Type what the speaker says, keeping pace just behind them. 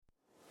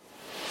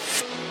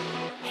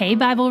Hey,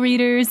 Bible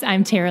readers,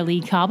 I'm Tara Lee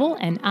Cobble,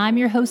 and I'm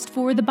your host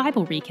for the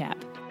Bible Recap.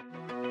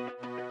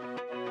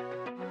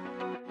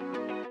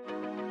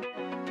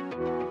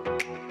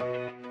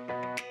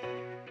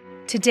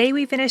 Today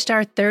we finished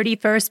our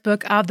 31st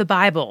book of the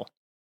Bible.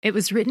 It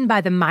was written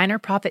by the minor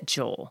prophet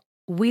Joel.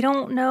 We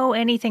don't know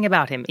anything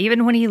about him,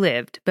 even when he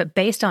lived, but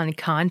based on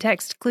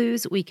context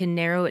clues, we can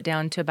narrow it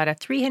down to about a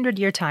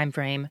 300-year time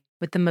frame,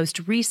 with the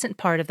most recent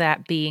part of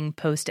that being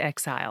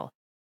post-exile.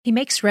 He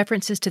makes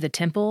references to the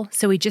temple,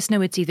 so we just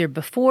know it's either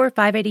before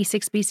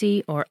 586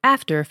 BC or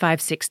after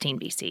 516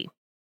 BC.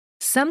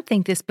 Some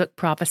think this book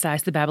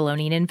prophesies the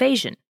Babylonian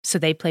invasion, so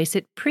they place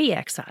it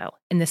pre-exile,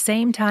 in the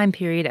same time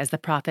period as the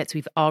prophets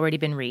we've already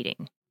been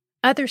reading.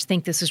 Others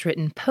think this was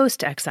written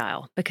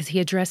post-exile, because he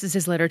addresses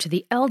his letter to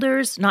the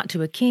elders, not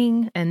to a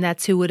king, and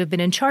that's who would have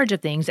been in charge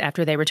of things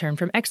after they returned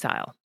from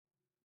exile.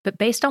 But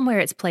based on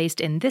where it's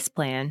placed in this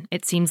plan,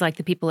 it seems like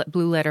the people at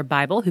Blue Letter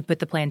Bible who put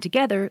the plan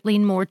together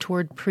lean more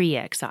toward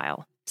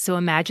pre-exile. So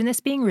imagine this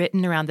being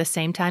written around the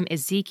same time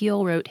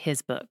Ezekiel wrote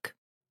his book.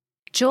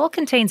 Joel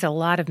contains a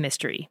lot of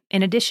mystery.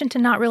 In addition to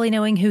not really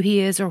knowing who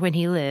he is or when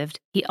he lived,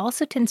 he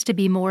also tends to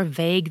be more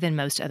vague than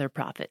most other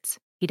prophets.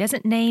 He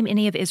doesn't name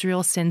any of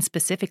Israel's sins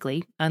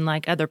specifically,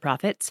 unlike other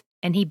prophets,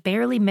 and he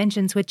barely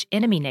mentions which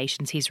enemy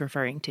nations he's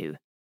referring to.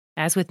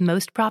 As with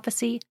most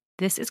prophecy,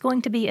 this is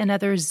going to be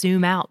another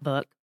zoom-out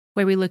book,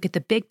 where we look at the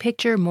big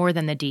picture more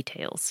than the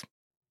details.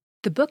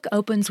 The book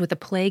opens with a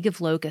plague of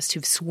locusts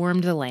who've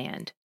swarmed the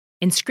land.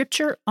 In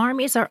Scripture,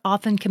 armies are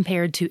often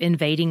compared to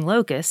invading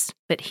locusts,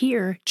 but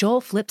here,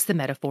 Joel flips the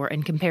metaphor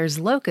and compares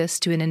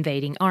locusts to an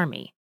invading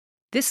army.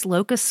 This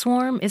locust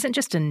swarm isn't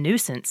just a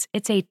nuisance,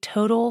 it's a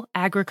total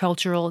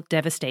agricultural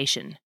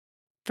devastation.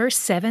 Verse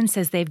 7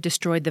 says they've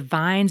destroyed the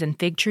vines and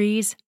fig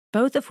trees,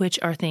 both of which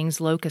are things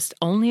locusts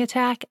only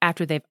attack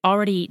after they've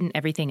already eaten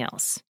everything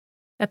else.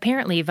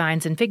 Apparently,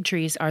 vines and fig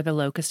trees are the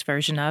locust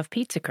version of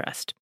pizza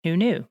crust. Who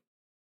knew?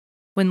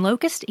 When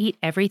locusts eat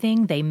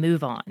everything, they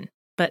move on.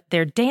 But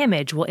their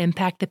damage will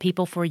impact the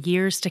people for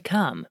years to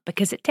come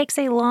because it takes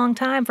a long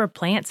time for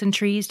plants and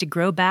trees to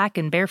grow back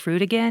and bear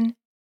fruit again.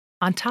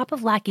 On top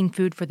of lacking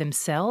food for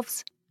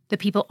themselves, the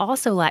people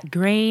also lack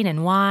grain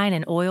and wine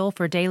and oil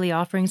for daily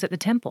offerings at the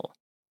temple.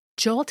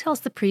 Joel tells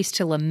the priest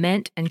to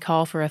lament and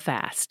call for a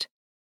fast.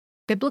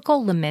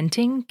 Biblical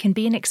lamenting can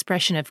be an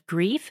expression of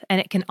grief, and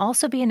it can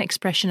also be an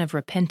expression of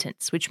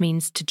repentance, which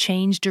means to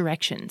change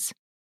directions.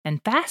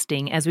 And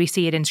fasting, as we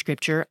see it in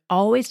Scripture,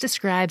 always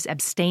describes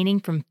abstaining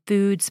from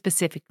food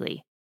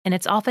specifically, and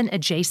it's often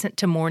adjacent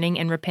to mourning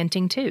and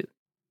repenting too.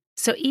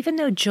 So even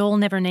though Joel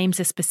never names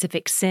a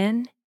specific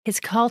sin, his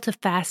call to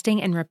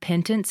fasting and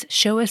repentance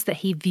show us that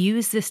he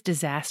views this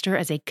disaster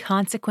as a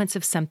consequence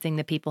of something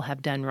the people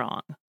have done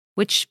wrong,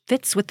 which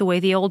fits with the way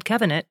the Old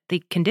Covenant,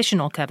 the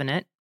conditional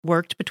covenant,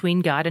 worked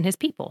between God and his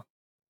people.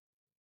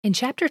 In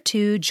chapter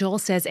 2, Joel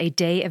says a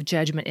day of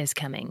judgment is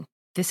coming.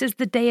 This is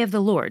the day of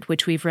the Lord,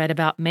 which we've read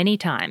about many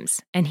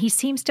times, and he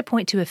seems to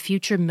point to a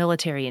future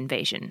military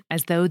invasion,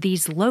 as though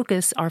these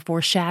locusts are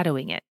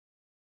foreshadowing it.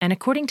 And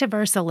according to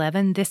verse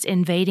 11, this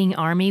invading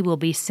army will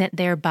be sent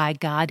there by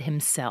God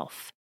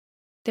himself.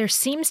 There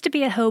seems to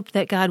be a hope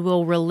that God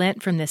will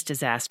relent from this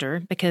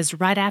disaster, because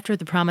right after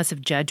the promise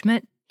of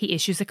judgment, he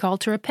issues a call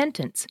to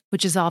repentance,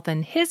 which is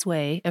often his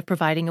way of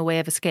providing a way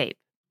of escape.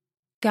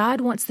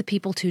 God wants the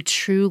people to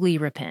truly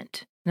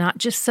repent. Not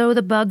just so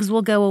the bugs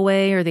will go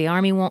away or the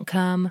army won't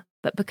come,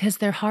 but because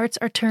their hearts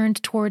are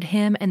turned toward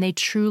him and they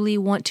truly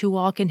want to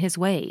walk in his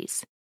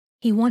ways.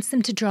 He wants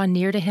them to draw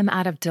near to him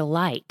out of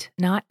delight,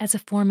 not as a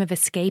form of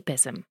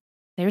escapism.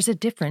 There's a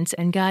difference,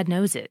 and God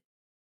knows it.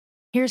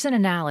 Here's an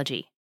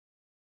analogy.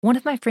 One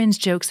of my friends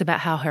jokes about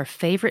how her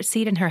favorite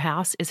seat in her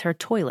house is her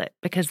toilet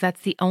because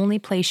that's the only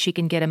place she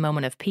can get a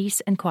moment of peace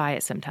and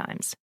quiet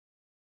sometimes.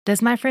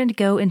 Does my friend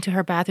go into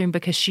her bathroom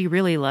because she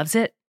really loves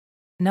it?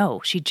 No,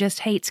 she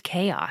just hates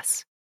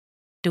chaos.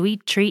 Do we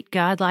treat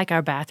God like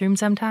our bathroom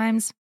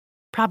sometimes?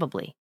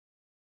 Probably.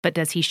 But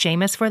does he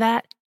shame us for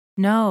that?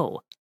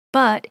 No.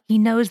 But he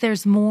knows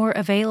there's more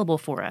available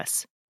for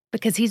us.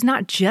 Because he's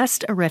not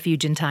just a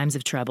refuge in times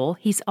of trouble,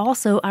 he's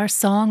also our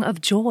song of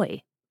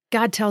joy.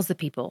 God tells the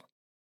people,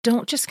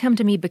 don't just come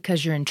to me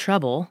because you're in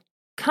trouble.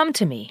 Come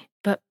to me,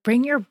 but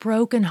bring your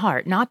broken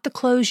heart, not the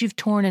clothes you've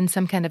torn in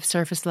some kind of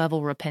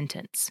surface-level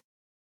repentance.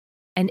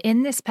 And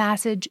in this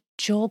passage,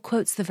 Joel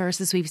quotes the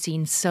verses we've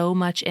seen so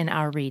much in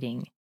our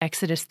reading,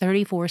 Exodus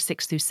 34,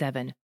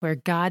 6-7, where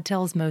God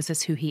tells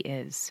Moses who he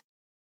is.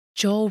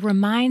 Joel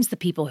reminds the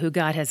people who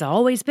God has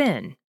always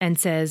been and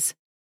says,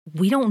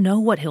 we don't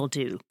know what he'll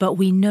do, but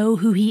we know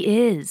who he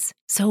is,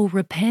 so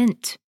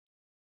repent.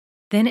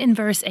 Then in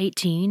verse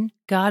 18,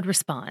 God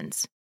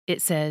responds.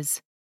 It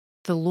says,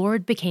 the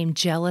Lord became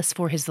jealous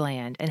for his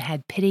land and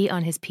had pity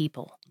on his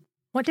people.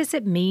 What does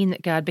it mean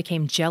that God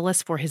became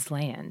jealous for his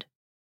land?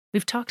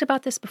 We've talked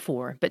about this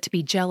before, but to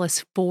be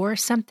jealous for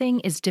something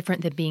is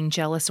different than being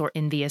jealous or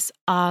envious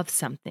of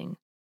something.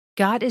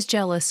 God is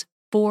jealous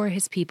for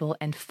his people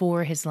and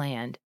for his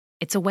land.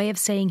 It's a way of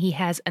saying he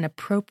has an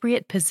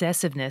appropriate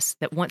possessiveness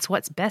that wants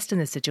what's best in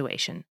the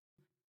situation.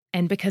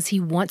 And because he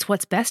wants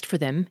what's best for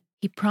them,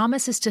 he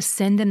promises to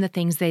send them the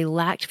things they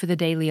lacked for the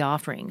daily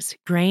offerings,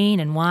 grain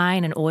and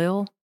wine and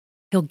oil.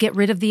 He'll get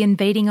rid of the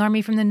invading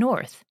army from the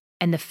north,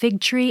 and the fig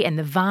tree and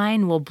the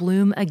vine will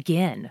bloom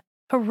again.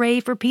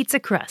 Hooray for pizza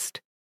crust!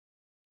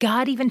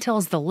 God even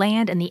tells the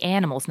land and the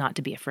animals not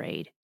to be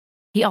afraid.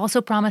 He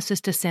also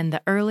promises to send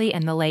the early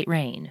and the late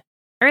rain.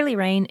 Early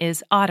rain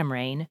is autumn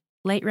rain,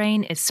 late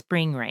rain is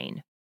spring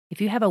rain.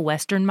 If you have a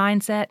Western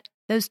mindset,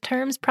 those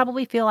terms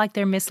probably feel like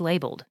they're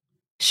mislabeled.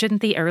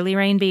 Shouldn't the early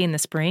rain be in the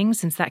spring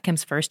since that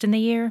comes first in the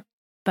year?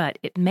 But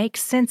it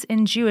makes sense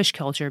in Jewish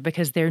culture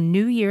because their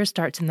new year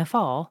starts in the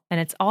fall, and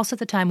it's also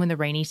the time when the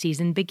rainy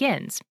season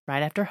begins,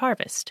 right after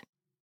harvest.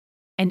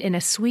 And in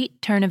a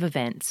sweet turn of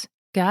events,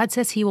 God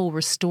says he will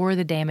restore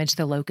the damage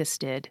the locusts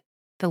did,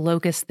 the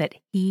locusts that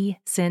he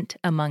sent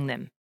among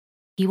them.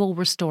 He will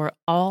restore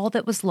all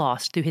that was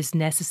lost through his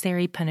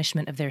necessary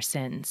punishment of their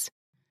sins.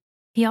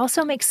 He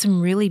also makes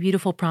some really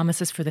beautiful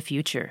promises for the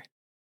future.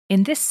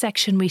 In this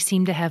section, we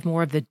seem to have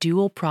more of the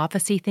dual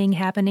prophecy thing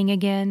happening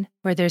again,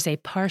 where there's a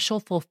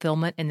partial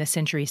fulfillment in the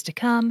centuries to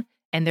come,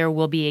 and there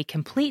will be a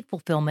complete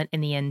fulfillment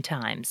in the end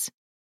times.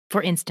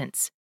 For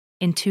instance,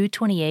 in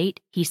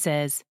 2:28, he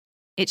says,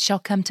 "It shall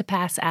come to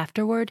pass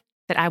afterward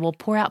that I will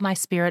pour out my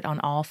Spirit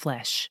on all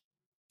flesh."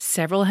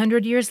 Several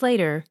hundred years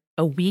later,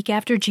 a week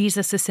after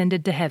Jesus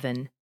ascended to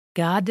heaven,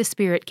 God the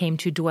Spirit came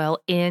to dwell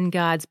in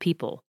God's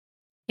people.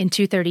 In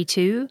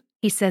 2:32,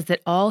 he says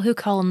that all who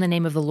call on the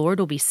name of the Lord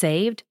will be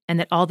saved, and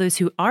that all those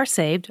who are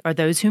saved are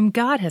those whom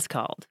God has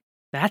called.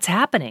 That's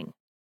happening.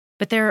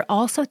 But there are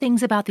also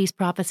things about these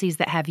prophecies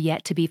that have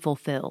yet to be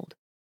fulfilled.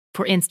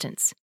 For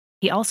instance,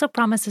 he also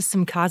promises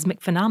some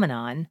cosmic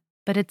phenomenon,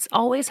 but it's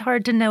always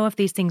hard to know if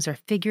these things are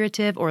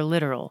figurative or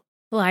literal.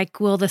 Like,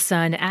 will the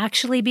sun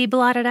actually be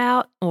blotted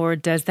out, or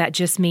does that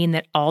just mean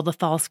that all the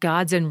false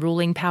gods and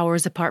ruling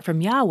powers apart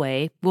from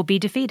Yahweh will be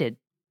defeated?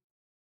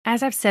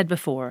 As I've said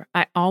before,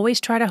 I always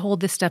try to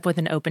hold this stuff with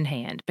an open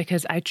hand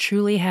because I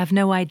truly have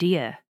no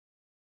idea.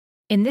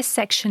 In this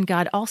section,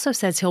 God also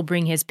says he'll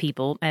bring his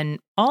people, and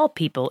all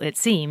people, it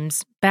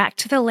seems, back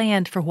to the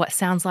land for what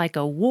sounds like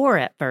a war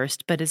at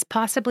first, but is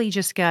possibly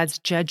just God's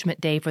judgment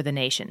day for the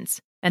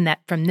nations, and that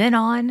from then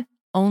on,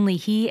 only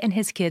he and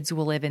his kids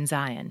will live in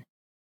Zion.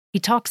 He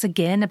talks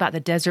again about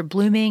the desert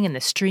blooming and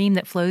the stream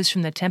that flows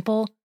from the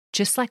temple,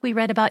 just like we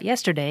read about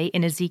yesterday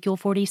in Ezekiel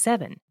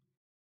 47.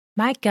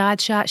 My God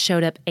shot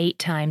showed up 8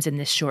 times in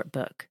this short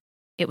book.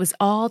 It was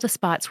all the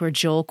spots where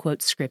Joel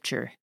quotes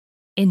scripture.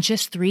 In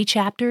just 3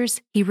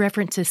 chapters, he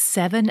references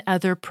 7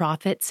 other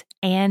prophets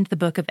and the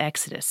book of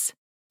Exodus.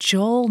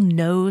 Joel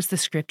knows the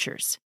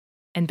scriptures.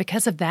 And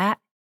because of that,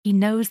 he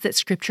knows that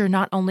scripture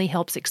not only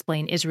helps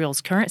explain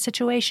Israel's current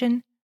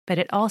situation, but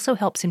it also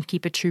helps him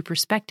keep a true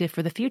perspective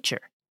for the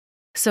future.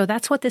 So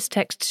that's what this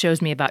text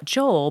shows me about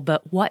Joel,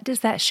 but what does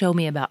that show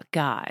me about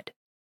God?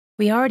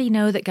 We already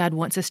know that God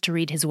wants us to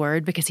read his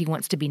word because he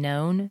wants to be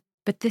known,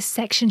 but this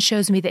section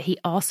shows me that he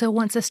also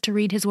wants us to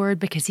read his word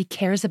because he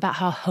cares about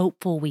how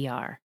hopeful we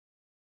are.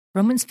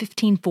 Romans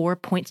 15:4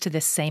 points to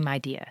this same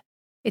idea.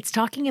 It's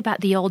talking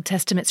about the Old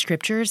Testament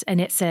scriptures, and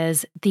it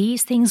says,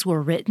 "These things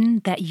were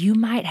written that you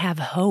might have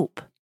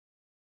hope."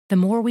 The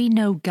more we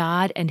know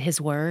God and his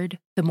word,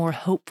 the more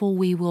hopeful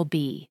we will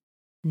be.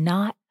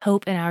 Not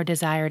hope in our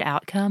desired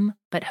outcome,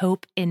 but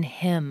hope in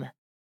him,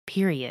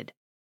 period.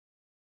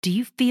 Do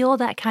you feel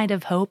that kind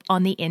of hope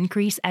on the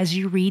increase as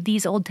you read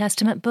these Old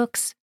Testament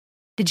books?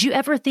 Did you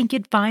ever think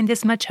you'd find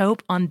this much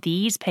hope on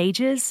these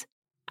pages?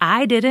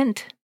 I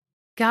didn't.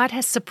 God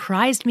has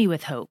surprised me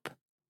with hope.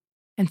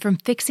 And from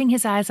fixing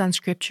his eyes on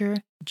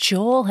Scripture,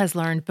 Joel has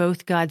learned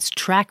both God's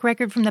track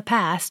record from the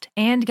past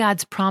and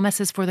God's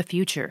promises for the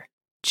future.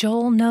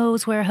 Joel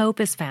knows where hope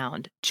is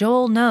found.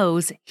 Joel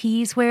knows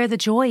he's where the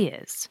joy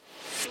is.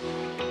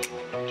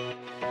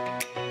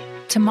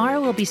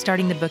 Tomorrow we'll be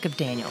starting the book of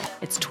Daniel.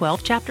 It's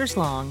 12 chapters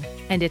long,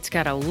 and it's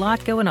got a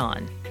lot going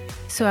on.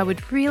 So I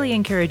would really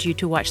encourage you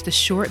to watch the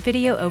short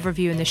video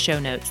overview in the show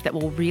notes that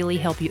will really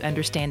help you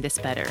understand this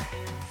better.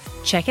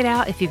 Check it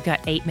out if you've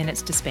got 8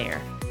 minutes to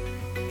spare.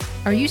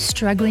 Are you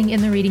struggling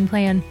in the reading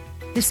plan?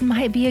 This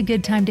might be a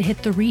good time to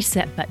hit the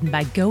reset button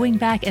by going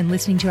back and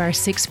listening to our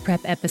 6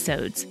 prep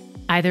episodes,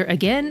 either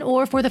again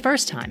or for the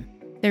first time.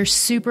 They're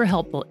super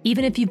helpful,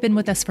 even if you've been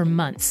with us for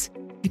months.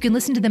 You can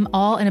listen to them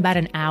all in about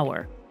an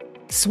hour.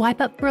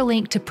 Swipe up for a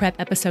link to prep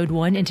episode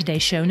 1 in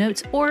today's show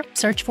notes or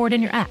search for it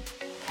in your app.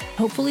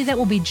 Hopefully that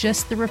will be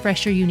just the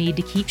refresher you need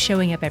to keep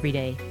showing up every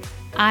day.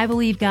 I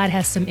believe God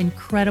has some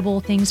incredible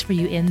things for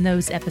you in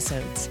those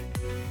episodes.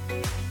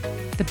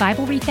 The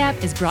Bible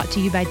Recap is brought to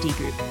you by D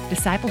Group,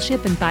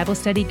 discipleship and Bible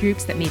study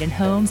groups that meet in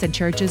homes and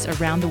churches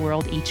around the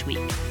world each week.